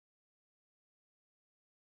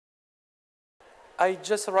I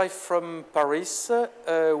just arrived from Paris.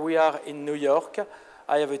 We are in New York.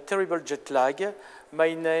 I have a terrible jet lag.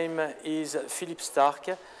 My name is Philippe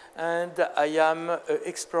Starck, and I am an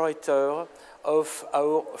explorator of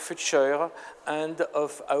our future and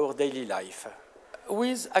of our daily life.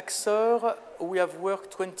 With Axor, we have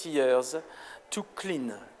worked 20 years to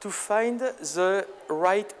clean, to find the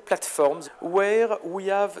right platforms where we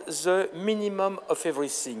have the minimum of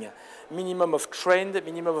everything. Minimum of trend,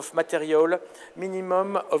 minimum of material,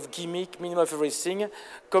 minimum of gimmick, minimum of everything.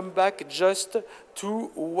 Come back just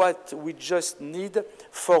to what we just need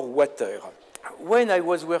for water. When I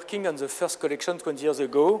was working on the first collection 20 years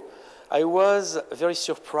ago, I was very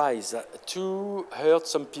surprised to hear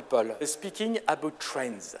some people speaking about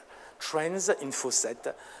trends. Trends in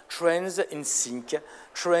faucet, trends in sink,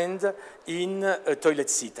 trend in a toilet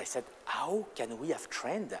seat. I said, how can we have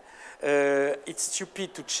trend? It's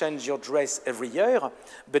stupid to change your dress every year,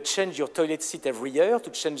 but change your toilet seat every year to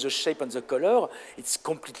change the shape and the color, it's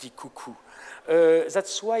completely cuckoo.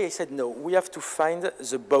 That's why I said, no, we have to find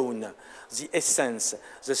the bone, the essence,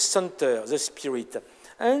 the center, the spirit.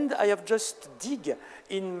 And I have just dig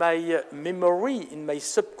in my memory, in my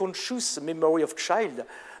subconscious memory of child.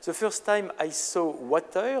 The first time I saw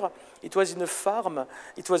water, it was in a farm,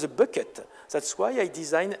 it was a bucket. That's why I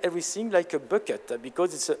designed everything like a bucket,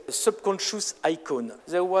 because it's a subconscious icon.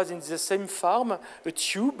 There was in the same farm a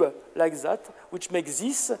tube like that, which makes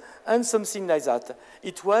this, and something like that.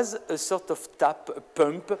 It was a sort of tap, a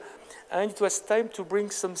pump, and it was time to bring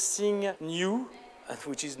something new,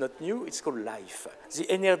 which is not new, it's called life, the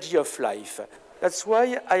energy of life. That's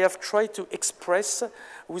why I have tried to express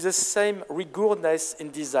with the same rigorousness in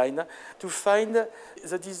design to find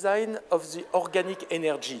the design of the organic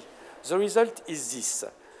energy. The result is this.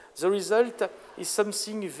 The result is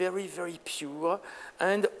something very, very pure,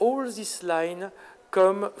 and all this line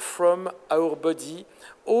come from our body,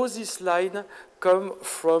 all this line come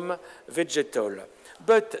from vegetal.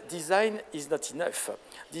 But design is not enough.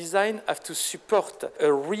 Design has to support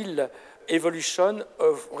a real evolution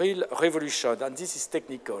of real revolution, and this is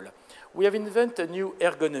technical. We have invented a new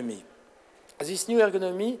ergonomy. This new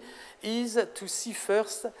ergonomy is to see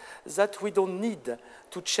first that we don't need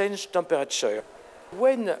to change temperature.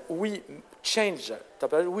 When we change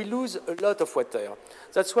temperature, we lose a lot of water.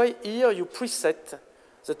 That's why here you preset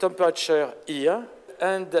the temperature here,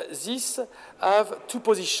 and this have two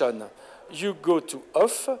positions. You go to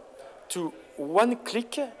off, to one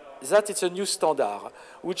click, that is a new standard,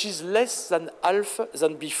 which is less than half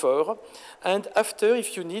than before. And after,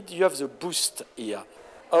 if you need, you have the boost here.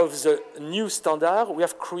 Of the new standard, we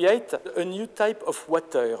have created a new type of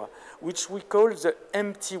water, which we call the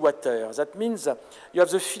empty water. That means you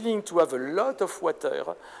have the feeling to have a lot of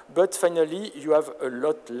water, but finally you have a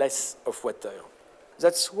lot less of water.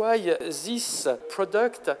 That's why this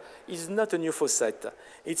product is not a new faucet.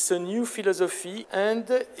 It's a new philosophy, and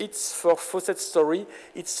it's for Faucet Story.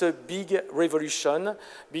 It's a big revolution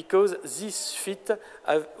because this fits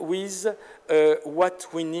with what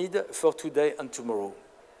we need for today and tomorrow.